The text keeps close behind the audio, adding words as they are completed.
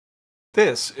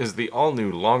This is the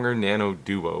all-new LONGER Nano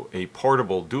Duo, a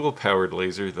portable dual-powered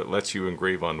laser that lets you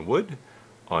engrave on wood,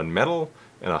 on metal,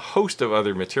 and a host of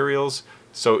other materials.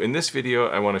 So in this video,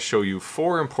 I want to show you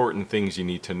 4 important things you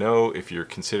need to know if you're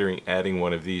considering adding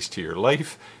one of these to your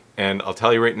life. And I'll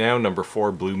tell you right now, number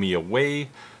 4 blew me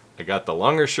away. I got the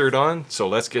Longer shirt on, so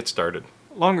let's get started.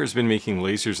 Longer's been making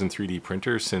lasers and 3D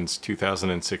printers since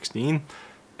 2016.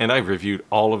 And I've reviewed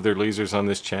all of their lasers on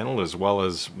this channel as well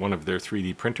as one of their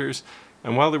 3D printers.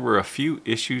 And while there were a few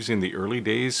issues in the early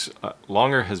days,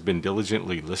 Longer has been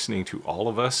diligently listening to all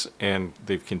of us, and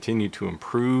they've continued to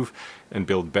improve and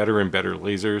build better and better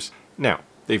lasers. Now,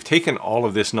 they've taken all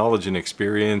of this knowledge and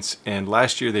experience, and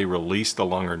last year they released the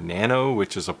Longer Nano,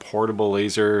 which is a portable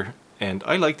laser, and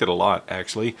I liked it a lot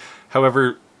actually.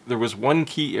 However, there was one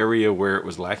key area where it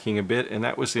was lacking a bit, and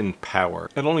that was in power.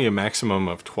 At only a maximum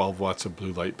of 12 watts of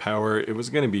blue light power, it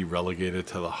was going to be relegated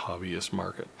to the hobbyist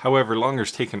market. However,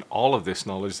 Longer's taken all of this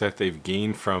knowledge that they've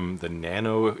gained from the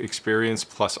Nano experience,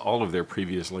 plus all of their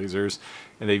previous lasers,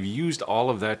 and they've used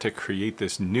all of that to create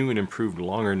this new and improved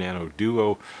Longer Nano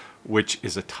Duo, which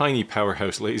is a tiny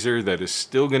powerhouse laser that is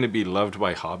still going to be loved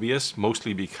by hobbyists,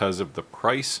 mostly because of the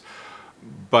price.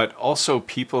 But also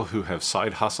people who have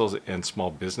side hustles and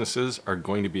small businesses are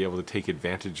going to be able to take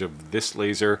advantage of this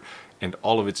laser and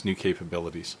all of its new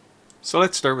capabilities. So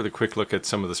let's start with a quick look at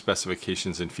some of the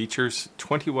specifications and features.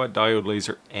 20 watt diode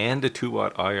laser and a 2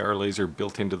 watt IR laser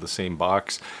built into the same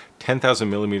box. 10,000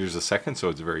 millimeters a second, so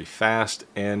it's very fast,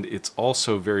 and it's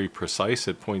also very precise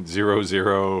at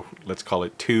 0.00, let's call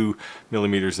it 2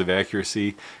 millimeters of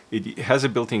accuracy. It has a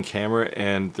built-in camera,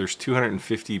 and there's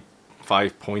 255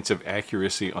 points of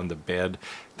accuracy on the bed.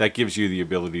 That gives you the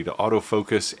ability to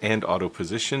autofocus and auto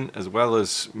position, as well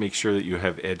as make sure that you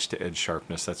have edge-to-edge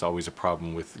sharpness. That's always a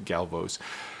problem with galvos.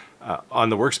 On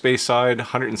the workspace side,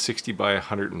 160 by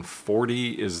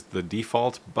 140 is the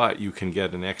default, but you can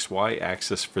get an XY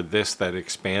axis for this that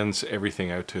expands everything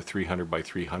out to 300 by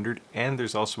 300, and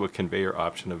there's also a conveyor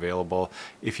option available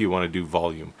if you want to do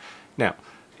volume. Now,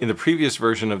 in the previous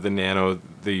version of the Nano,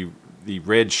 the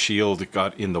red shield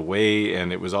got in the way,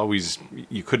 and it was always,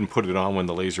 you couldn't put it on when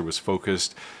the laser was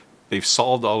focused. They've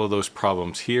solved all of those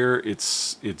problems here.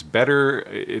 It's better.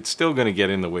 It's still going to get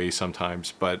in the way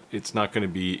sometimes, but it's not going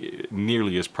to be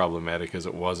nearly as problematic as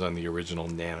it was on the original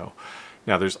Nano.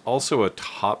 Now, there's also a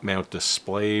top mount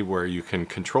display where you can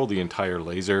control the entire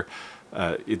laser.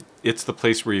 It's the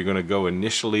place where you're going to go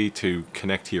initially to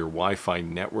connect to your Wi-Fi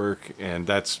network, and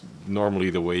that's normally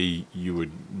the way you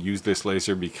would use this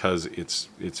laser because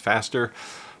it's faster.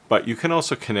 But you can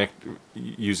also connect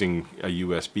using a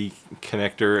USB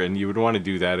connector, and you would want to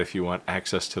do that if you want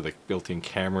access to the built-in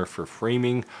camera for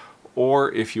framing,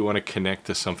 or if you want to connect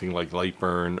to something like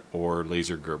Lightburn or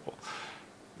Laser Gerbil.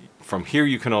 From here,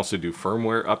 you can also do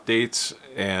firmware updates,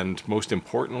 and most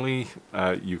importantly,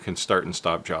 you can start and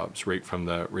stop jobs right from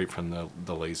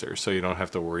the laser. So you don't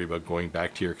have to worry about going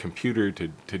back to your computer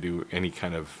to do any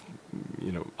kind of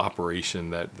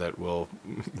operation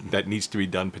that needs to be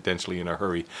done potentially in a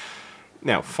hurry.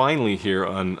 Now, finally here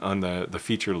on the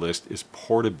feature list is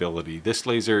portability. This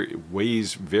laser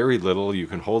weighs very little. You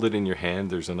can hold it in your hand.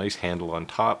 There's a nice handle on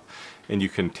top, and you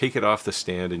can take it off the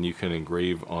stand and you can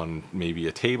engrave on maybe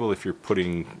a table if you're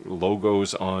putting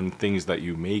logos on things that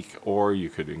you make, or you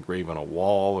could engrave on a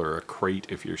wall or a crate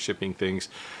if you're shipping things.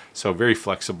 So very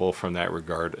flexible from that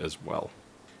regard as well.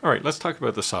 All right, let's talk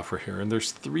about the software here. And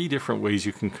there's 3 different ways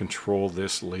you can control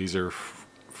this laser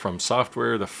from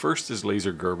software. The first is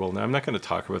Laser Gerbil. Now, I'm not going to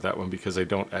talk about that one because I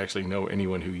don't actually know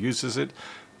anyone who uses it,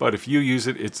 but if you use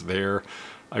it, it's there.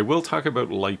 I will talk about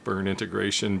Lightburn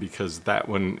integration because that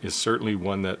one is certainly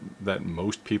one that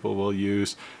most people will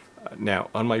use. Now,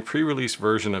 on my pre-release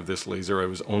version of this laser, I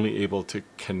was only able to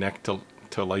connect to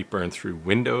Lightburn through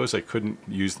Windows. I couldn't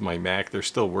use my Mac. They're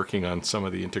still working on some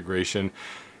of the integration,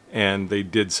 and they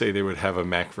did say they would have a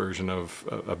Mac version of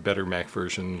a better Mac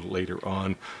version later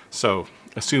on. So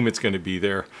assume it's going to be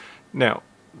there. Now,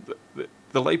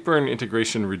 the Lightburn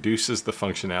integration reduces the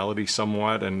functionality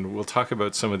somewhat, and we'll talk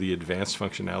about some of the advanced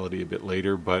functionality a bit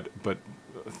later, but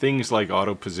things like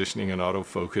auto positioning and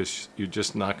autofocus, you're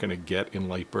just not going to get in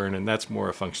Lightburn, and that's more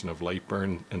a function of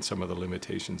Lightburn and some of the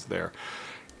limitations there.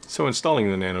 So installing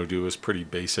the Nano Duo is pretty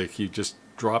basic. You just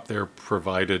drop their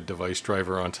provided device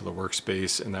driver onto the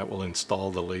workspace, and that will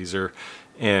install the laser.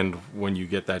 And when you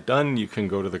get that done, you can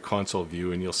go to the console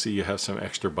view, and you'll see you have some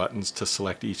extra buttons to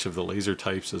select each of the laser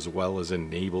types as well as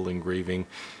enable engraving.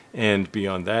 And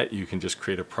beyond that, you can just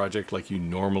create a project like you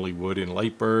normally would in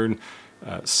Lightburn.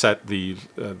 set the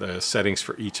settings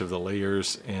for each of the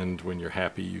layers, and when you're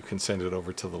happy you can send it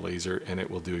over to the laser and it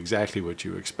will do exactly what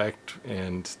you expect,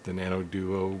 and the Nano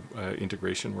Duo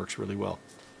integration works really well.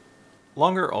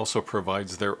 Longer also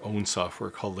provides their own software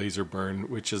called Laser Burn,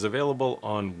 which is available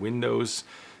on Windows.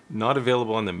 Not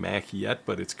available on the Mac yet,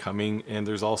 but it's coming, and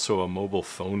there's also a mobile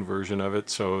phone version of it,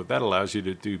 so that allows you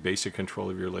to do basic control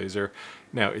of your laser.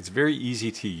 Now, it's very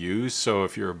easy to use, so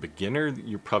if you're a beginner,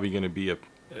 you're probably going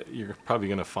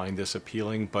to find this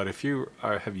appealing, but if you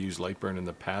have used Lightburn in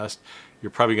the past,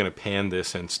 you're probably going to pan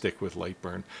this and stick with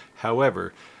Lightburn.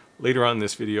 However, later on in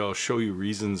this video, I'll show you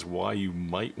reasons why you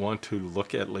might want to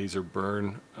look at Laser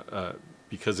Burn,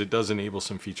 because it does enable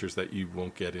some features that you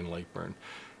won't get in Lightburn.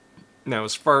 Now,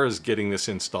 as far as getting this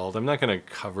installed, I'm not going to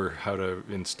cover how to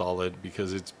install it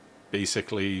because it's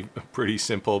basically pretty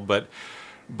simple, but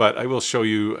I will show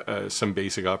you some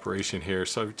basic operation here.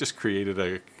 So I've just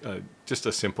created just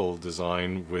a simple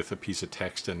design with a piece of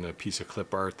text and a piece of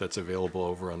clip art that's available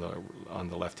over on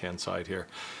the left-hand side here.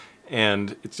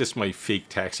 And it's just my fake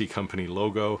taxi company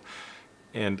logo.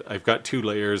 And I've got two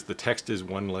layers. The text is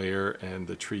one layer and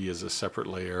the tree is a separate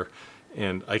layer.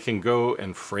 And I can go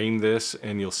and frame this,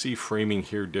 and you'll see framing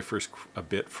here differs a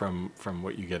bit from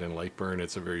what you get in Lightburn.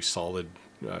 It's a very solid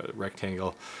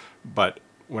rectangle. But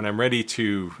when I'm ready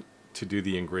to do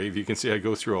the engrave, you can see I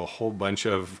go through a whole bunch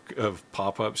of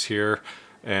pop-ups here,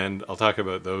 and I'll talk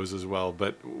about those as well.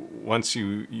 But once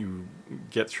you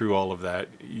get through all of that,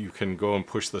 you can go and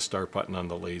push the start button on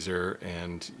the laser,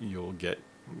 and you'll get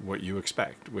what you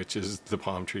expect, which is the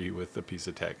palm tree with the piece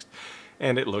of text.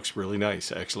 And it looks really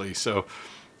nice, actually. So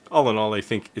all in all, I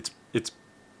think it's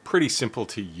pretty simple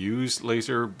to use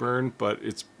Laser Burn, but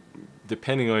it's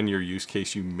depending on your use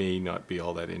case, you may not be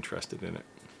all that interested in it.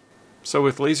 So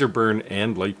with Laser Burn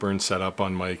and Lightburn set up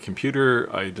on my computer,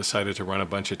 I decided to run a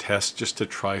bunch of tests just to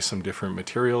try some different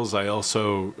materials. I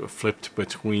also flipped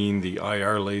between the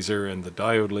IR laser and the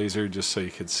diode laser just so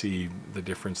you could see the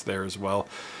difference there as well.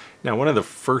 Now, one of the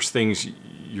first things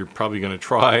you're probably going to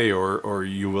try, or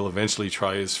you will eventually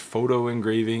try, is photo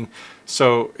engraving.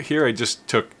 So here I just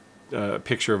took a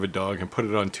picture of a dog and put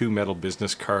it on two metal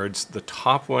business cards. The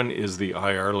top one is the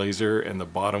IR laser and the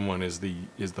bottom one is the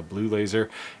blue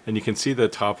laser. And you can see the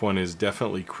top one is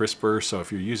definitely crisper. So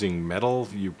if you're using metal,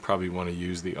 you probably want to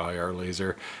use the IR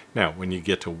laser. Now, when you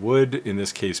get to wood, in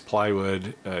this case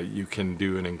plywood, you can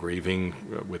do an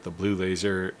engraving with the blue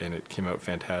laser, and it came out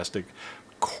fantastic.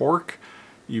 Cork,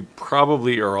 you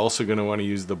probably are also going to want to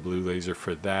use the blue laser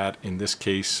for that. In this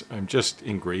case, I'm just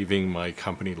engraving my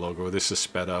company logo. This is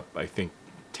sped up, I think,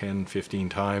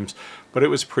 10-15 times, but it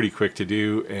was pretty quick to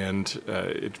do, and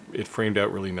it framed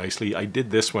out really nicely. I did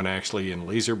this one actually in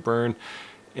Laser Burn,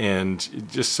 and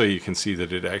just so you can see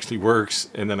that it actually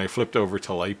works, and then I flipped over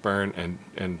to Lightburn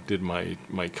and did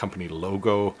my company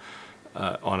logo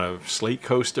on a slate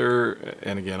coaster,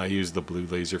 and again I used the blue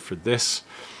laser for this,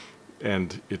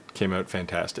 and it came out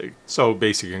fantastic. So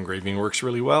basic engraving works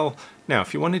really well. Now,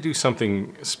 if you want to do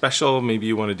something special, maybe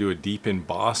you want to do a deep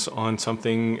emboss on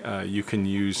something, you can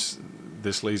use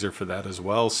this laser for that as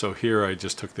well. So here I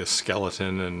just took this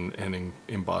skeleton and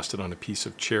embossed it on a piece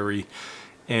of cherry.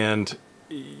 And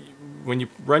when you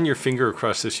run your finger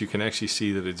across this, you can actually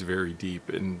see that it's very deep.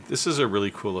 And this is a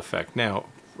really cool effect. Now,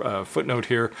 footnote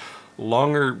here,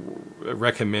 Longer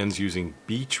recommends using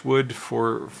beech wood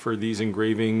for these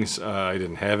engravings. I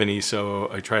didn't have any, so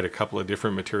I tried a couple of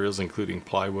different materials, including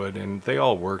plywood, and they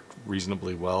all worked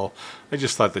reasonably well. I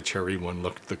just thought the cherry one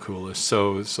looked the coolest,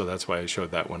 so that's why I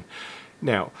showed that one.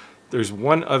 Now, there's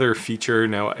one other feature.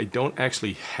 Now, I don't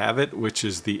actually have it, which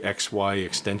is the XY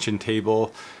extension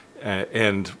table.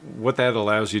 And what that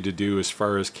allows you to do as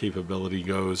far as capability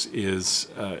goes is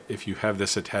if you have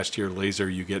this attached to your laser,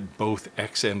 you get both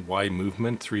X and Y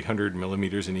movement, 300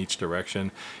 millimeters in each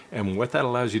direction. And what that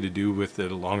allows you to do with the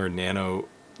Longer Nano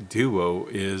Duo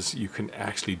is you can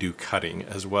actually do cutting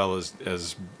as well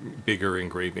as bigger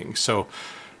engraving. So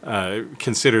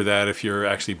consider that if you're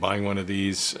actually buying one of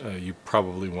these, you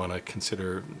probably want to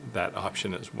consider that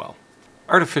option as well.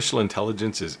 Artificial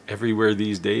intelligence is everywhere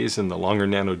these days, and the Longer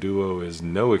Nano Duo is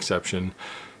no exception.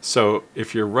 So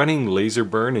if you're running Laser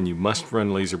Burn, and you must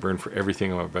run Laser Burn for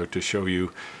everything I'm about to show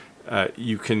you,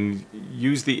 you can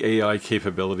use the AI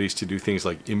capabilities to do things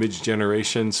like image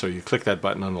generation. So you click that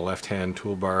button on the left-hand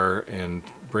toolbar and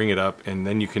bring it up, and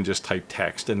then you can just type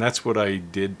text. And that's what I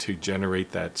did to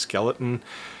generate that skeleton.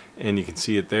 And you can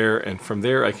see it there, and from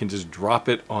there I can just drop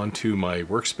it onto my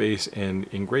workspace and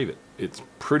engrave it. It's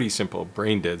pretty simple,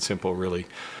 brain dead simple really.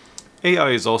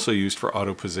 AI is also used for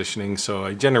auto positioning, so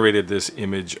I generated this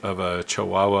image of a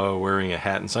chihuahua wearing a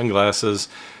hat and sunglasses,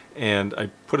 and I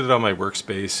put it on my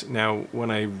workspace. Now, when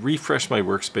I refresh my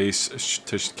workspace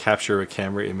to capture a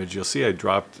camera image, you'll see I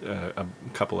dropped a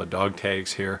couple of dog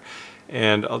tags here.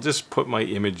 And I'll just put my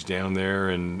image down there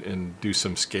and do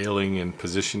some scaling and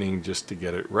positioning just to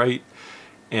get it right.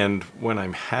 And when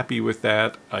I'm happy with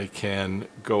that, I can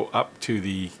go up to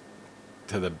the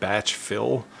batch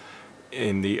fill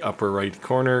in the upper right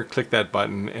corner, click that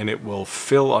button, and it will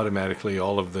fill automatically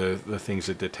all of the things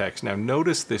it detects. Now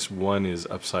notice this one is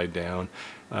upside down.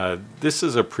 This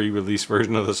is a pre-release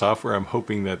version of the software. I'm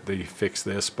hoping that they fix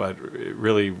this, but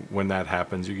really when that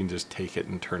happens, you can just take it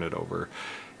and turn it over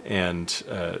and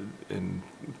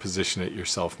position it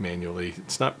yourself manually.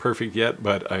 It's not perfect yet,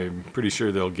 but I'm pretty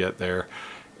sure they'll get there,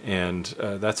 and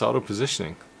that's auto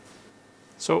positioning.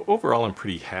 So overall, I'm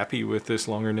pretty happy with this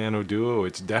Longer Nano Duo.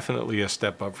 It's definitely a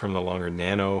step up from the Longer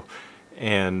Nano,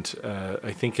 and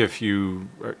I think if you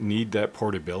need that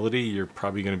portability, you're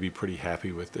probably going to be pretty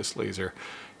happy with this laser.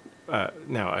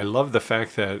 Now, I love the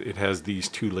fact that it has these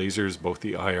two lasers, both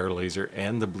the IR laser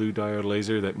and the blue diode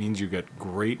laser. That means you get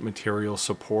great material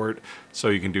support, so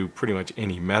you can do pretty much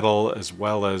any metal, as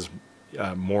well as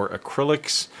more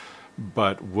acrylics,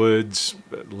 but woods,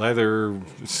 leather,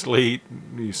 slate.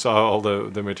 You saw all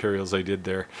the materials I did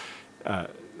there.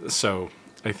 So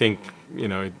I think, you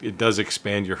know, it does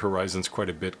expand your horizons quite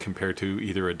a bit compared to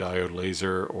either a diode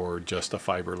laser or just a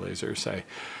fiber laser, say.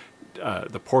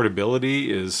 The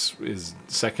portability is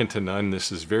second to none.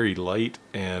 This is very light,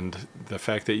 and the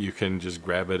fact that you can just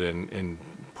grab it and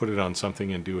put it on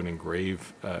something and do an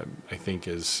engrave, I think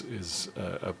is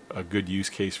a good use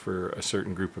case for a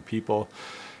certain group of people.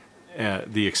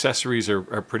 The accessories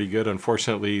are pretty good.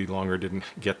 Unfortunately, Longer didn't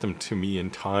get them to me in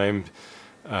time.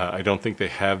 I don't think they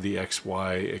have the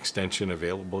XY extension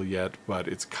available yet, but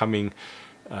it's coming.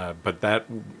 But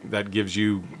that gives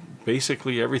you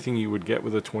basically everything you would get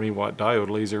with a 20-watt diode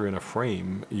laser in a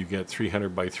frame. You get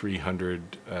 300 by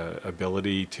 300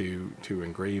 ability to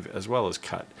engrave as well as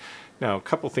cut. Now, a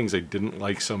couple things I didn't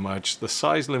like so much. The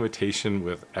size limitation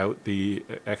without the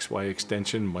XY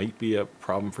extension might be a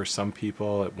problem for some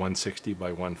people at 160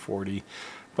 by 140.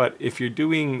 But if you're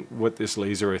doing what this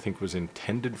laser I think was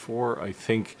intended for, I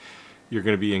think you're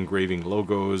going to be engraving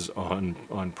logos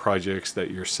on projects that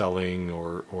you're selling,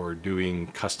 or doing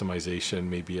customization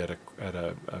maybe at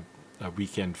a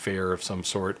weekend fair of some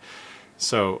sort.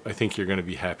 So I think you're going to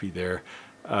be happy there.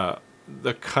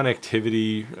 The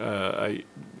connectivity,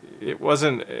 it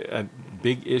wasn't a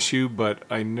big issue, but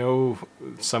I know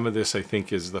some of this I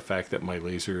think is the fact that my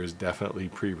laser is definitely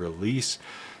pre-release.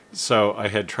 So I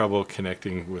had trouble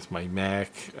connecting with my Mac.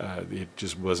 It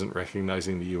just wasn't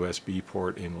recognizing the USB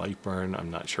port in Lightburn. I'm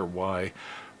not sure why,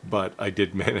 but I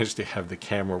did manage to have the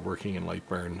camera working in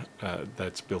Lightburn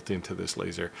that's built into this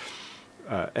laser.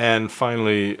 And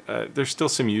finally, there's still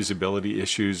some usability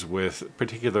issues with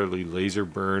particularly laser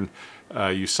burn.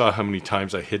 You saw how many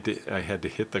times I had to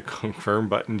hit the confirm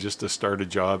button just to start a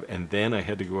job, and then I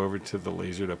had to go over to the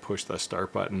laser to push the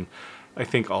start button. I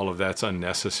think all of that's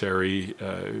unnecessary.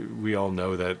 We all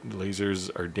know that lasers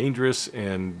are dangerous,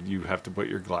 and you have to put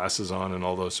your glasses on and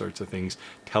all those sorts of things.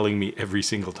 Telling me every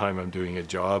single time I'm doing a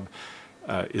job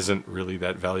isn't really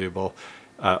that valuable.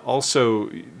 Also,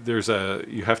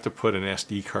 you have to put an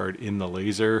SD card in the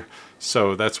laser,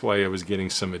 so that's why I was getting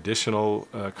some additional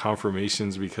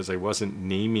confirmations, because I wasn't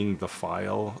naming the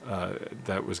file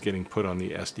that was getting put on the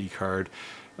SD card.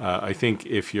 I think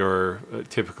if you're a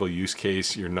typical use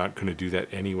case, you're not going to do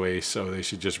that anyway, so they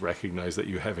should just recognize that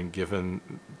you haven't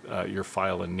given your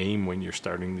file a name when you're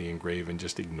starting the engrave, and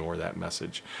just ignore that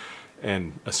message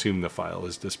and assume the file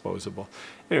is disposable.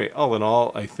 Anyway, all in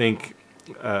all, I think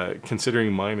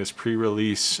considering mine is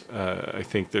pre-release, I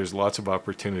think there's lots of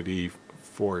opportunity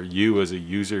for you as a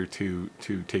user to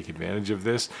take advantage of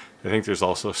this. I think there's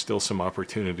also still some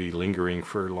opportunity lingering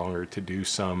for Longer to do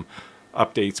some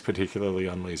updates, particularly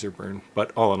on laser burn.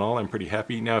 But all in all, I'm pretty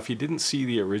happy. Now, if you didn't see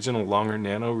the original Longer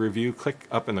Nano review, click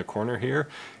up in the corner here,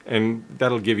 and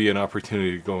that'll give you an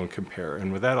opportunity to go and compare.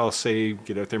 And with that, I'll say,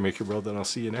 get out there, make your build, and I'll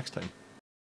see you next time.